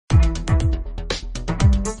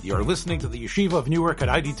You're listening to the Yeshiva of Newark at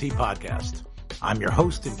IDT podcast. I'm your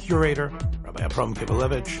host and curator, Rabbi Abram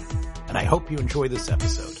Kibalevich, and I hope you enjoy this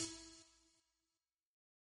episode.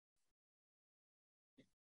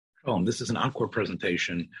 This is an encore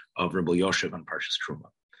presentation of Rabbi Yoshev on Parshas Truma.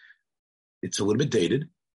 It's a little bit dated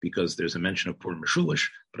because there's a mention of Purim Meshulish,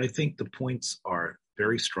 but I think the points are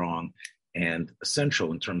very strong and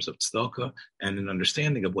essential in terms of tzedakah and an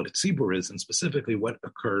understanding of what a tzibur is, and specifically what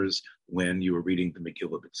occurs when you are reading the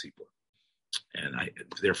Megillah b'tzibur. And I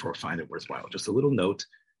therefore find it worthwhile. Just a little note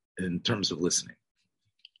in terms of listening.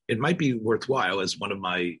 It might be worthwhile, as one of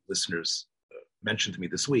my listeners mentioned to me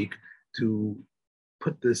this week, to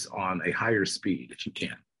put this on a higher speed if you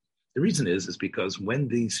can. The reason is because when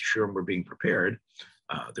these shurim were being prepared,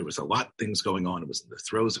 there was a lot of things going on. It was in the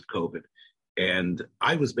throes of COVID. And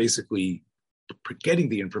I was basically getting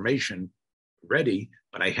the information ready,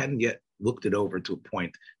 but I hadn't yet looked it over to a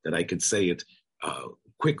point that I could say it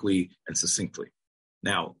quickly and succinctly.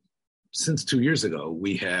 Now, since 2 years ago,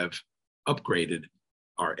 we have upgraded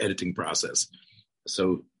our editing process.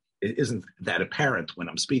 So it isn't that apparent when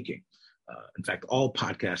I'm speaking. In fact, all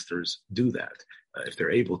podcasters do that if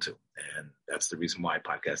they're able to. And that's the reason why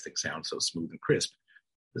podcasting sounds so smooth and crisp.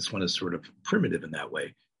 This one is sort of primitive in that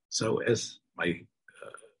way. So as my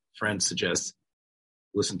friend suggests,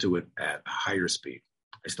 listen to it at a higher speed.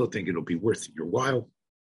 I still think it'll be worth your while.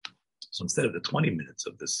 So instead of the 20 minutes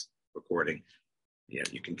of this recording,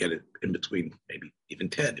 you can get it in between, maybe even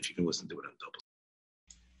 10 if you can listen to it on double.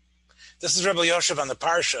 This is Rabbi Yoshev on the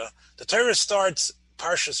Parsha. The Torah starts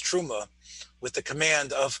Parshas Truma with the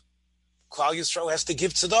command of Klal Yisrael has to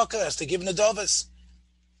give tzedakah, has to give nedavos,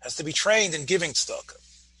 has to be trained in giving tzedakah.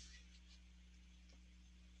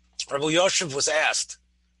 Rabbi Yoshev was asked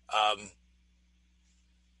a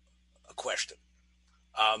question.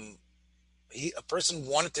 A person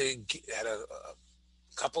had a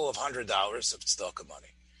couple of $100 of tzedakah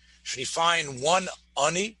money. Should he find one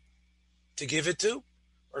ani to give it to,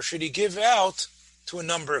 or should he give out to a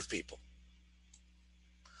number of people?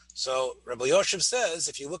 So Rabbi Yoshev says,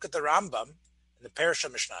 if you look at the Rambam in the Parasha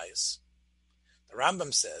Mishnayos, the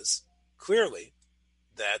Rambam says clearly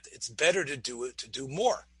that it's better to do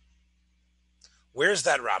more. Where's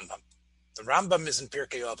that Rambam? The Rambam is in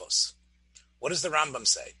Pirkei Avos. What does the Rambam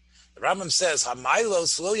say? The Rambam says,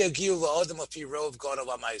 "Hamaylos lo yagiu la'adam lefi rov gadol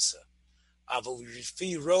ha'maisa, aval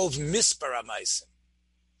lefi rov mispar ha'maisim."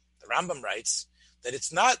 The Rambam writes that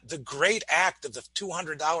it's not the great act of the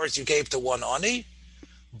 $200 you gave to one ani,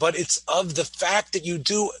 but it's of the fact that you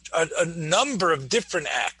do a number of different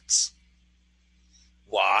acts.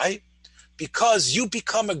 Why? Because you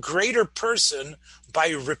become a greater person by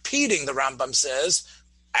repeating, the Rambam says,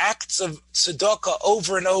 acts of tzedakah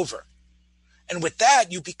over and over. And with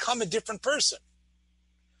that, you become a different person.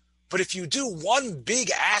 But if you do one big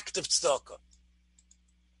act of tzedakah,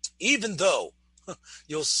 even though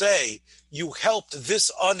you'll say you helped this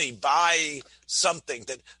ani buy something,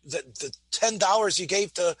 that the $10 you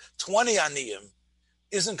gave to 20 aniyim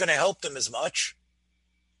isn't going to help them as much.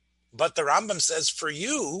 But the Rambam says for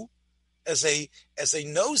you, as a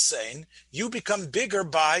no-sain, you become bigger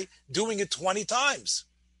by doing it 20 times.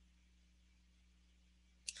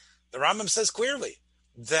 The Rambam says clearly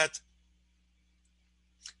that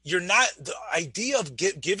you're not, the idea of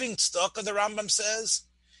giving tzedakah, the Rambam says,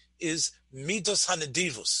 is midos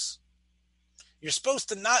hanedivus. You're supposed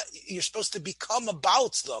to become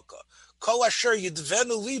about tzedakah. Kol asher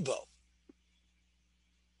yidvenu libo.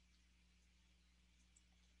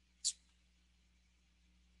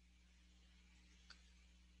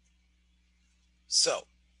 So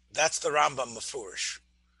that's the Rambam Mefurish.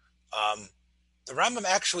 The Rambam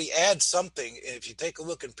actually adds something. If you take a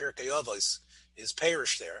look in Pirkei Avos, his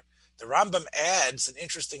parish there, the Rambam adds an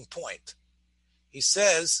interesting point. He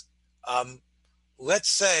says, let's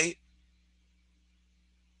say,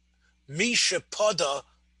 Misha Pada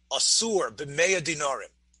Asur b'meya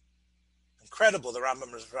dinarim. Incredible, the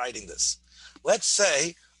Rambam is writing this. Let's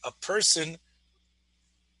say a person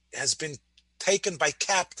has been taken by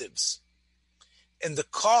captives, and the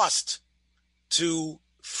cost to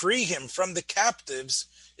free him from the captives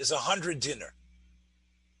is 100 dinar.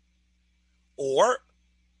 Or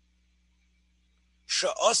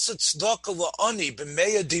she'asa tzedakah la'ani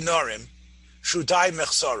b'meya dinarim shudai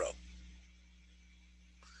mechsaro.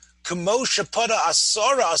 Kamo shepada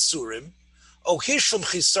asara asurim o hishum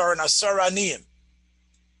chisaron asara aniyim.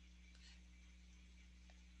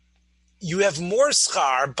 You have more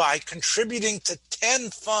schar by contributing to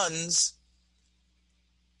 10 funds,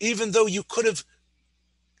 even though you could have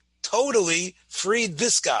totally freed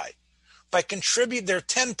this guy. By contributing, there are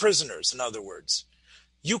 10 prisoners, in other words.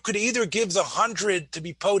 you could either give the 100 to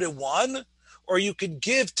be paid at one, or you could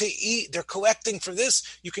give to eat. They're collecting for this.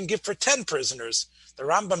 You can give for 10 prisoners. The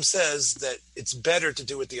Rambam says that it's better to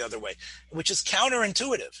do it the other way, which is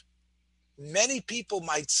counterintuitive. Many people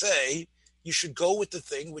might say you should go with the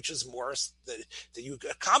thing which is more that you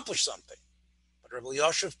accomplish something. But Rabbi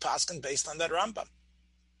Yoshev paskin based on that Rambam.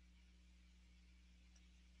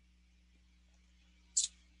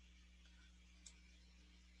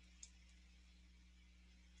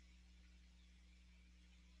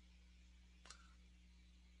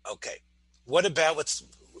 Okay, what about, let's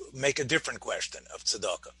make a different question of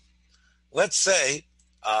tzedakah. Let's say,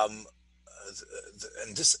 and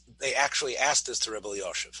this, they actually asked this to Rebbe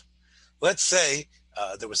Yoshev. Let's say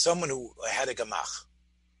there was someone who had a gemach,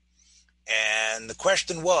 and the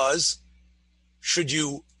question was, should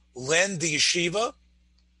you lend the yeshiva,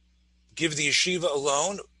 give the yeshiva a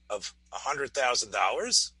loan of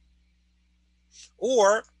 $100,000,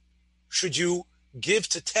 or should you give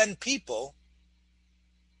to 10 people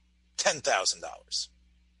 $10,000?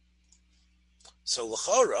 So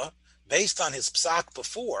l'chora, based on his psak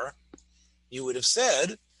before, you would have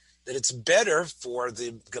said that it's better for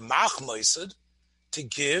the gemach moised to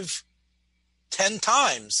give 10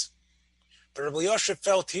 times. But Rabbi Yosef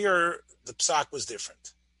felt here the psak was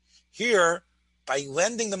different. Here, by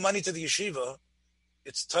lending the money to the yeshiva,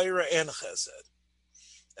 it's Torah and chesed.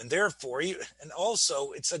 And therefore, and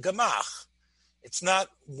also it's a gemach. It's not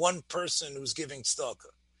one person who's giving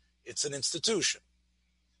tzedakah. It's an institution.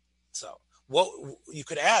 So what you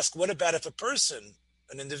could ask, what about if a person,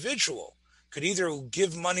 an individual, could either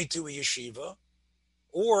give money to a yeshiva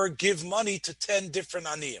or give money to 10 different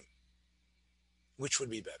aniyim? Which would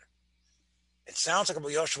be better? It sounds like Rabbi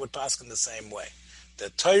Yosef would pass in the same way.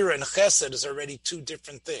 That Torah and chesed is already two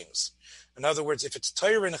different things. In other words, if it's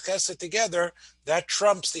Torah and chesed together, that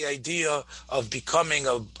trumps the idea of becoming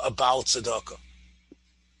a Baal Tzedakah.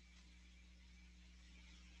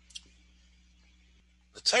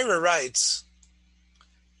 The Torah writes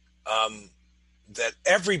that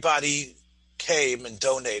everybody came and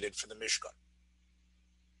donated for the Mishkan.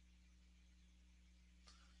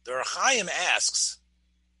 The Ohr HaChaim asks,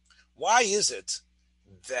 why is it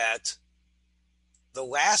that the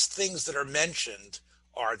last things that are mentioned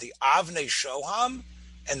are the Avnei Shoham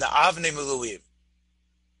and the Avnei Miluim?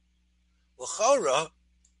 L'chora,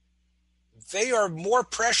 they are more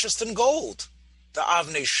precious than gold, the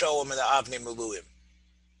Avnei Shoham and the Avnei Miluim.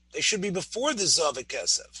 They should be before the Zav and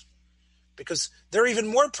Kesef, because they're even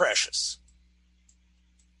more precious.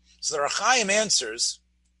 So the Ohr HaChaim answers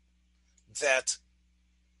that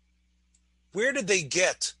where did they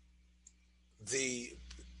get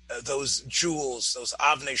those jewels, those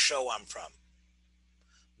Avnei Shoham from?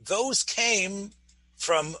 Those came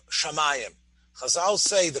from Shamayim. Chazal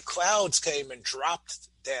say the clouds came and dropped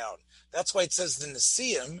down. That's why it says the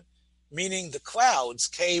Nesiim, meaning the clouds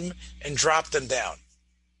came and dropped them down.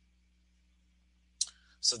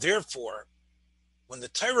 So therefore, when the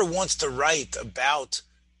Torah wants to write about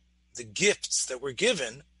the gifts that were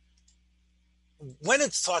given, when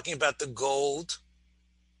it's talking about the gold,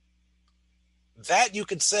 that you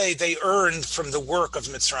could say they earned from the work of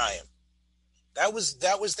Mitzrayim. That was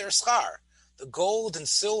their schar. The gold and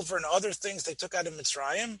silver and other things they took out of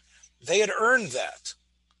Mitzrayim, they had earned that.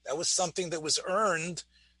 That was something that was earned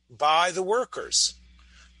by the workers.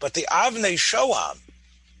 But the Avnei Shoham,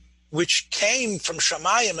 which came from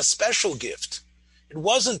Shamayim, a special gift, it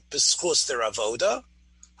wasn't b'schus their avoda.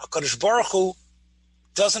 HaKadosh Baruch Hu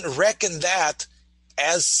doesn't reckon that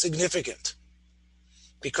as significant.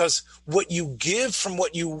 Because what you give from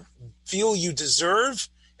what you feel you deserve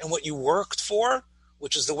and what you worked for,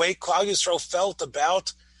 which is the way Klal Yisrael felt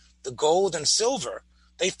about the gold and silver,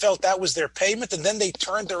 they felt that was their payment, and then they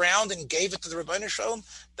turned around and gave it to the Rebbeinu Shalom.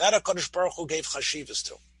 That HaKadosh Baruch Hu gave chashivas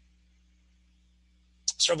to.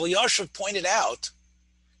 So Rabbi Yosef pointed out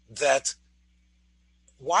that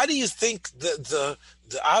why do you think the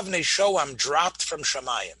Avnei Shoham dropped from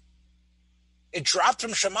Shamayim? It dropped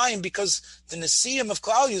from Shamayim because the Nesiim of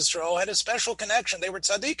Klal Yisrael had a special connection. They were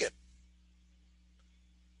tzaddikim.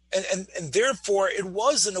 And therefore, it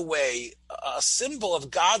was, in a way, a symbol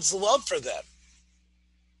of God's love for them.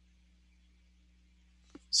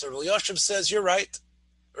 So Rabbi Yosef says, you're right.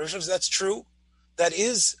 Rabbi Yosef says, that's true. That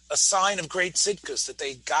is a sign of great tzidkus, that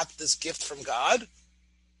they got this gift from God.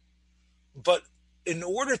 But in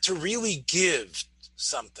order to really give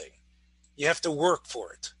something, you have to work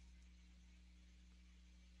for it.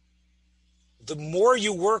 The more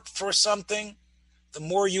you work for something, the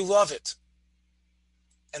more you love it.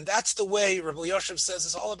 And that's the way Rabbi Yosef says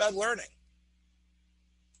it's all about learning.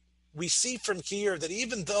 we see from here that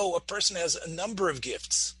even though a person has a number of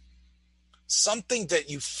gifts, something that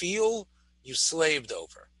you feel you slaved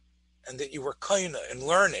over and that you were kind of in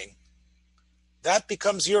learning, that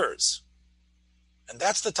becomes yours. And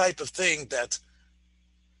that's the type of thing that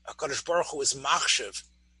HaKadosh Baruch Hu is machshav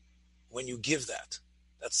when you give that.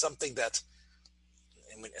 That's something that,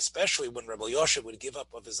 especially when Rebbe Yoshe would give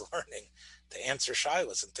up of his learning to answer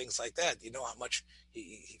shilas and things like that, you know how much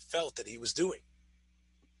he felt that he was doing.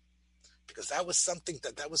 Because that was something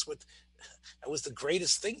that was the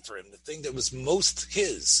greatest thing for him, the thing that was most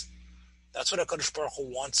his. That's what HaKadosh Baruch Hu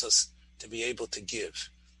wants us to be able to give.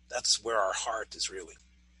 That's where our heart is really.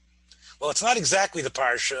 Well, it's not exactly the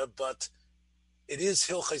parsha, but it is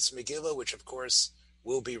Hilchos Megillah, which of course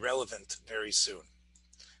will be relevant very soon.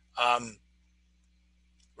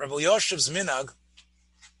 Rebbe Yoshev's minhag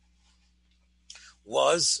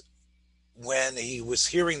was, when he was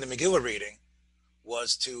hearing the Megillah reading,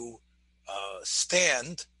 was to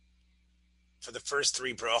stand for the first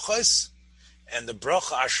three brachas, and the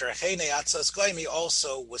bracha Asher Heinei Atzas Glaimi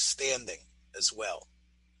also was standing as well.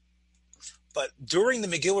 But during the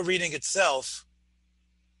Megillah reading itself,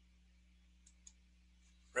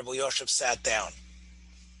 Rebbe Yoshev sat down.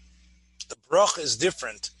 The bracha is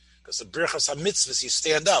different because the brachas ha-mitzvahs, you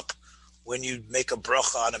stand up when you make a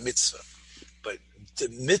bracha on a mitzvah. But the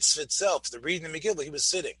mitzvah itself, the reading the Megillah, he was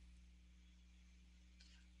sitting.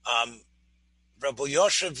 Rebbe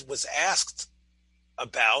Yoshev was asked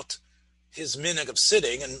about his minhag of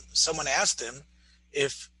sitting, and someone asked him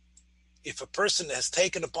if a person has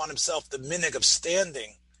taken upon himself the minhag of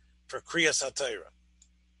standing for Kriyas HaTorah.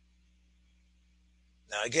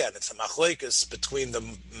 Now again, it's a machlokes between the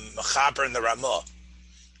Mechaber and the Ramah,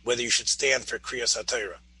 whether you should stand for Kriyas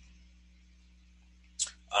HaTorah.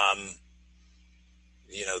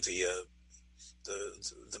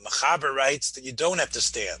 The Mechaber writes that you don't have to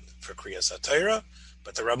stand for Kriyas HaTorah,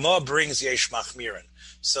 but the Ramah brings Yesh Machmirin.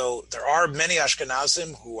 So there are many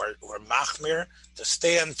Ashkenazim who are Machmir to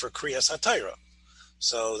stand for Kriyas HaTorah.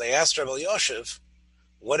 So they asked Rebbe Yoshev,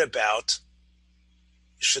 what about,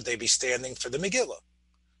 should they be standing for the Megillah?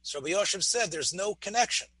 So Rebbe Yoshev said there's no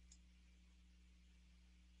connection.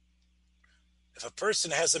 If a person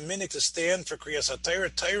has a minhag to stand for Kriyas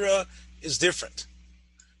HaTorah, Torah is different.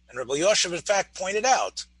 And Rebbe Yoshev, in fact, pointed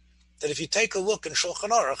out that if you take a look in Shulchan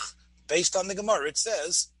Aruch, based on the Gemara, it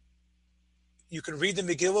says you can read the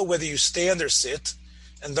Megillah whether you stand or sit.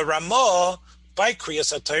 And the Ramah, by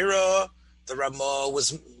Kriyas HaTorah, the Ramah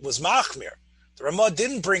was Machmir. The Ramah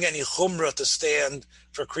didn't bring any Chumrah to stand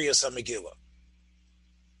for Kriyas HaMegillah.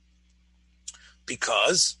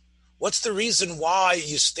 Because, what's the reason why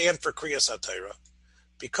you stand for Kriyas HaTorah?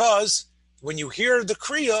 Because when you hear the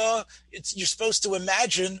Kriya, you're supposed to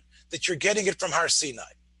imagine that you're getting it from Har Sinai.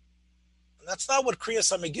 And that's not what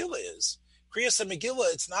Kriyas HaMegillah is. Kriyas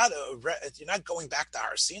HaMegillah, you're not going back to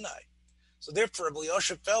Har Sinai. So therefore, Rebbe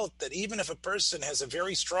Yoshev felt that even if a person has a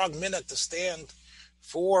very strong minhag to stand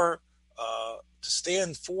for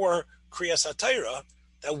Kriyas HaTorah,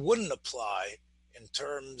 that wouldn't apply in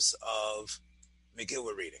terms of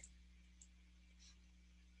Megillah reading.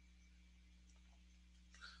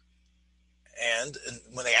 And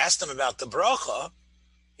when they asked him about the bracha,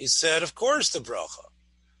 he said, of course, the bracha.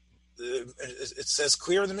 It says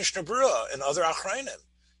clear in the Mishnah Berurah and other Achrayim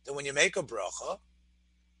that when you make a bracha,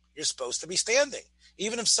 you're supposed to be standing.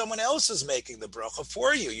 Even if someone else is making the bracha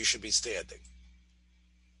for you, you should be standing.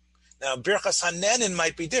 Now, Birchas HaNenin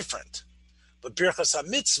might be different, but Birchas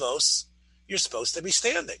HaMitzvos, you're supposed to be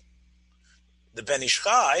standing. The Ben Ish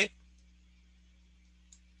Chai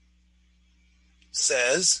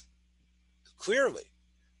says clearly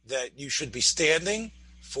that you should be standing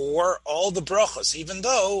for all the brachas, even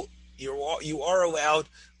though you are allowed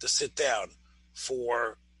to sit down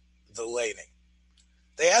for the laning.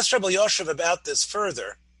 They asked Rebbe Yoshev about this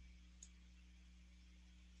further.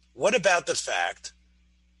 What about the fact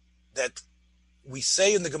that we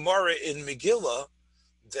say in the Gemara in Megillah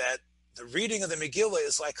that the reading of the Megillah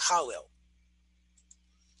is like Hallel?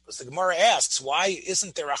 Because the Gemara asks, why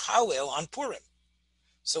isn't there a Hallel on Purim?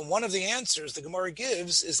 So one of the answers the Gemara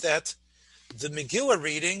gives is that the Megillah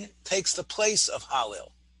reading takes the place of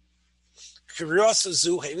Hallel.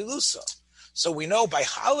 So we know by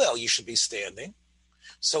Hallel you should be standing.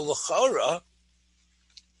 So l'chora,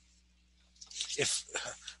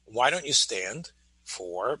 why don't you stand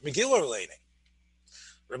for Megillah laning?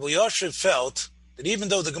 Rebbe Yoshev felt that even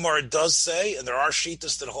though the Gemara does say, and there are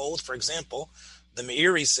shittas that hold, for example, the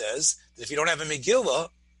Meiri says that if you don't have a Megillah,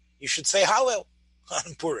 you should say Hallel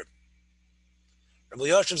on Purim. Rebbe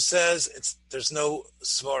Yoshev says there's no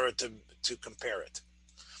svara to compare it.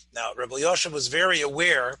 Now, Rebbe Yoshev was very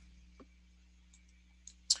aware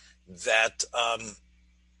that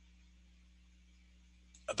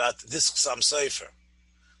about this Chassam Sofer.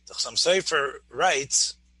 The Chassam Sofer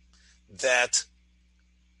writes that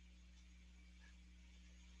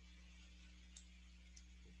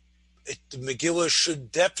the Megillah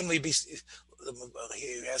should definitely be,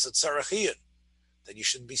 he has a tzarachian, that you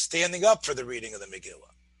should be standing up for the reading of the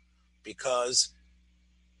Megillah, because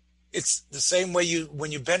it's the same way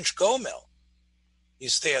when you bench Gomel, you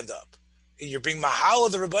stand up. You're being mahal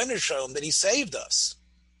of the Rebbeinu Shalom that he saved us.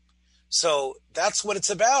 So that's what it's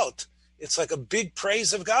about. It's like a big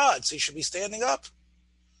praise of God, so you should be standing up.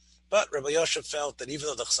 But Rabbi Yosef felt that even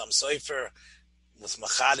though the Chassam Sofer was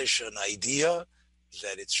machadish an idea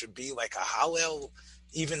that it should be like a Hallel,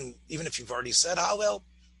 even if you've already said Hallel,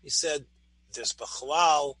 he said there's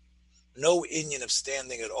Bechlal no inyan of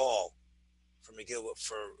standing at all for Megillah,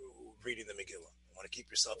 for reading the Megillah. You want to keep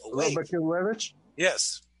yourself awake. Rabbi Kilevich?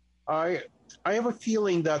 Yes. I have a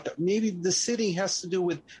feeling that maybe the sitting has to do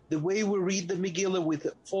with the way we read the Megillah, with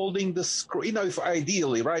folding the scroll. If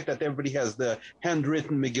ideally, right, that everybody has the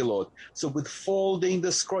handwritten Megillot. So with folding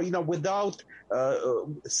the scroll, without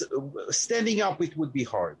standing up, it would be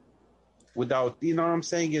hard. Without, what I'm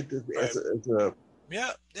saying? It as a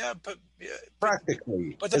but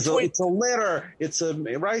practically, but the point, it's a letter. It's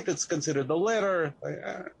it's considered a letter.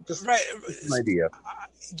 Just right, an idea.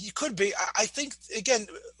 You could be. I think again,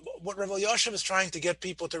 what Rav Elyashiv is trying to get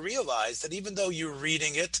people to realize that even though you're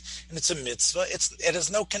reading it and it's a mitzvah, it has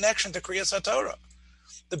no connection to Kriyas HaTorah.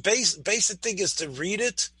 The basic thing is to read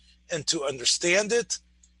it and to understand it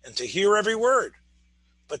and to hear every word.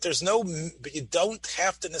 But you don't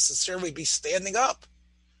have to necessarily be standing up.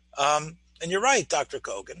 And you're right, Dr.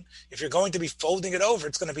 Kogan. If you're going to be folding it over,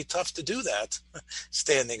 it's going to be tough to do that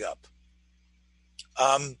standing up.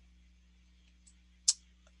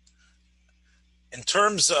 In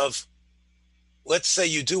terms of, let's say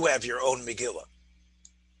you do have your own Megillah.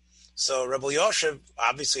 So Rebbe Yoshev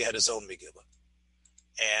obviously had his own Megillah.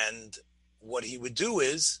 And what he would do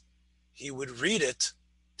is he would read it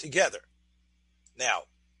together. Now,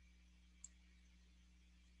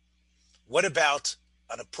 what about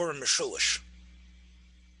on a Purim Mishulish?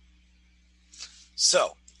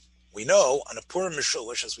 So, we know on a Purim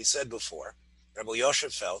Mishulish, as we said before, Rebbe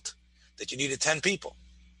Yoshev felt that you needed 10 people.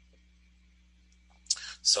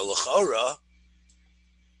 So l'chora,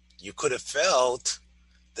 you could have felt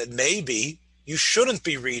that maybe you shouldn't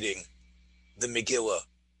be reading the Megillah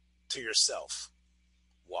to yourself.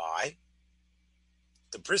 Why?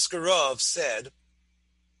 The Brisker Rav said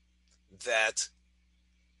that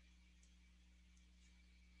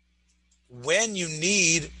when you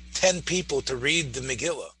need 10 people to read the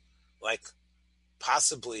Megillah, like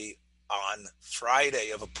possibly on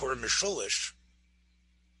Friday of a Purim Mishulish,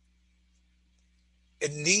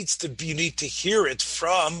 you need to hear it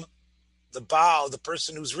from the Baal, the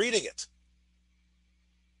person who's reading it.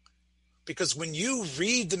 Because when you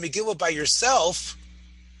read the Megillah by yourself,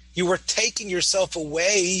 you are taking yourself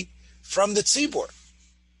away from the Tzibur.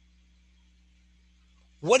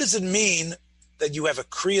 What does it mean that you have a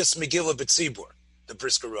Kriyas Megillah B'Tzibur, the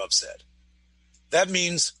Brisker Rav said? That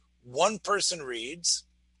means one person reads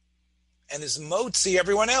and is motzi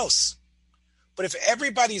everyone else. But if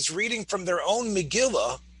everybody's reading from their own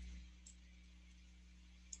Megillah,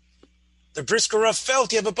 the Brisker Rav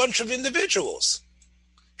felt you have a bunch of individuals.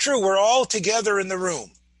 True, we're all together in the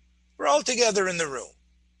room. But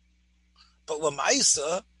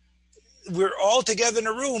Lamaisa, we're all together in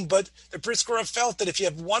a room, but the Brisker Rav felt that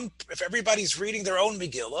if everybody's reading their own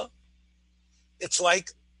Megillah, it's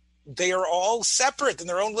like they are all separate in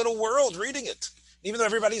their own little world reading it, even though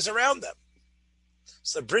everybody's around them.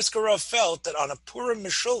 So the Brisker Rav felt that on a Purim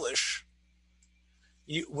Mishulish,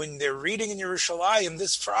 when they're reading in Yerushalayim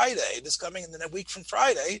this coming in the week from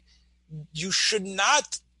Friday, you should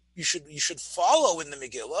follow in the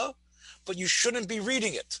Megillah, but you shouldn't be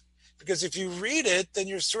reading it. Because if you read it, then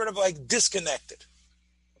you're sort of like disconnected.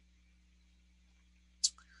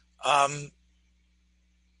 Rebbe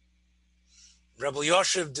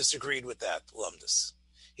Yoshev disagreed with that, Lumdus.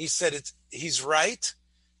 He said he's right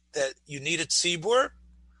that you need a tzibur,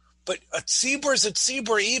 but a tzibur is a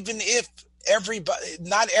tzibur even if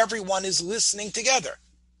not everyone is listening together.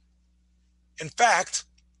 In fact,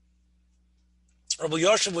 Rebbe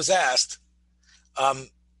Yoshev was asked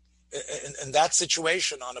in that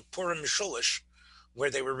situation on a Purim Mishulish, where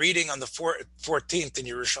they were reading on the 14th in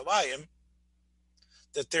Yerushalayim,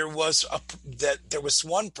 that there was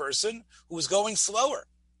one person who was going slower,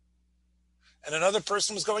 and another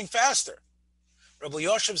person was going faster. Rabbi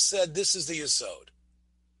Yoshev said, this is the Yesod.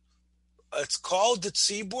 It's called the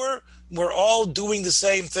Tzibur. We're all doing the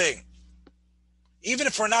same thing. even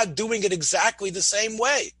if we're not doing it exactly the same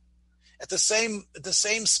way, at the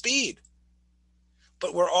same speed.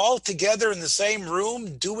 But we're all together in the same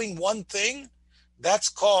room doing one thing. That's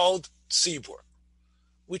called tzibur,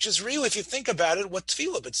 which is really, if you think about it, what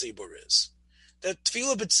tefillah b'tzibur is. That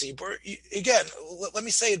tefillah b'tzibur, again, let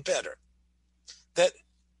me say it better. That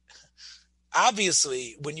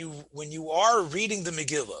obviously, when you are reading the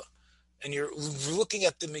Megillah and you're looking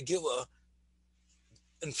at the Megillah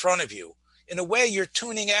in front of you, in a way you're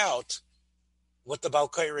tuning out what the Baal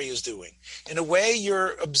Koreh is doing. In a way,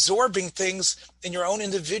 you're absorbing things in your own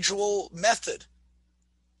individual method.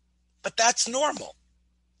 But that's normal.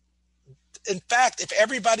 In fact, if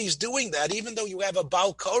everybody's doing that, even though you have a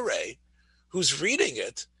Baal Koreh who's reading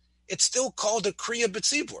it, it's still called a Kriya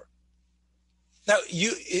B'tzibur. Now,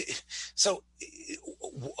 so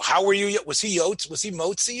how were you? Was he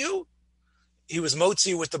motzi you? He was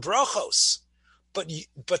motzi with the brachos. But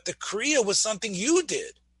the Kriya was something you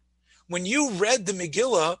did. When you read the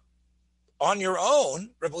Megillah on your own,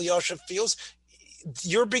 Rebbe Yosef feels,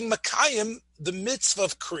 you're being Makayim, the mitzvah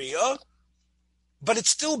of Kriya, but it's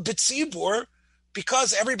still B'tzibur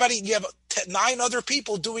because you have 9 other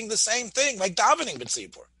people doing the same thing, like davening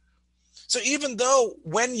B'tzibur. So even though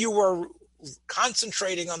when you were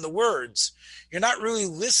concentrating on the words, you're not really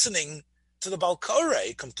listening to the Baal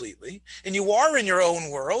Koreh completely, and you are in your own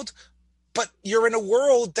world, but you're in a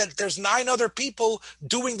world that there's 9 other people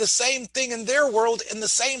doing the same thing in their world in the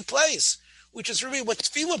same place, which is really what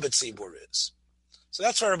Tefillah B'tzibur is. So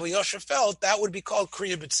that's why Rabbi Yosef felt that would be called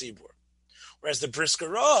Kriya B'tzibur. Whereas the Brisker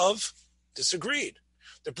Rav disagreed.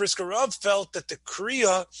 The Brisker Rav felt that the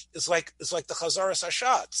Kriya is like the Chazaras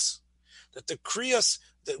Hashatz. That the Kriyas,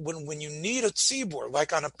 that when you need a tzibur,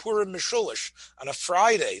 like on a Purim Mishulish, on a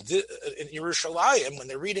Friday, in Yerushalayim, when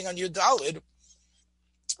they're reading on Yud Daled,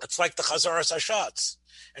 it's like the Chazaras HaShatz.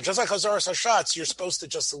 And just like Chazaras HaShatz, you're supposed to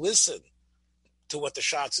just listen to what the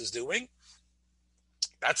Shatz is doing.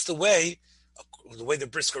 That's the way the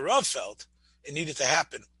Brisker Rav felt it needed to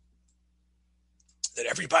happen. That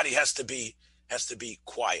everybody has to be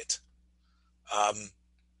quiet. And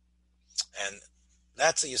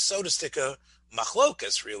that's a Yesodistika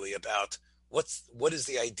machlokas, really, about what is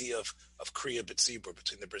the idea of Kriya B'tzibur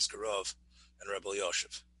between the Brisker Rav and Rebbe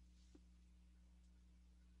Yosef.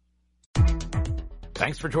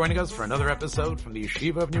 Thanks for joining us for another episode from the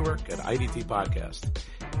Yeshiva of Newark at IDT Podcast.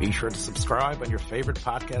 Be sure to subscribe on your favorite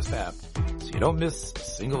podcast app so you don't miss a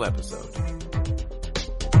single episode.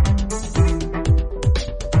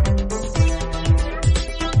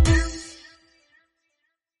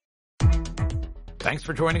 Thanks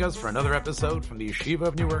for joining us for another episode from the Yeshiva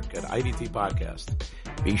of Newark at IDT Podcast.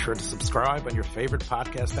 Be sure to subscribe on your favorite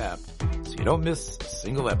podcast app so you don't miss a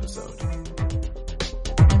single episode.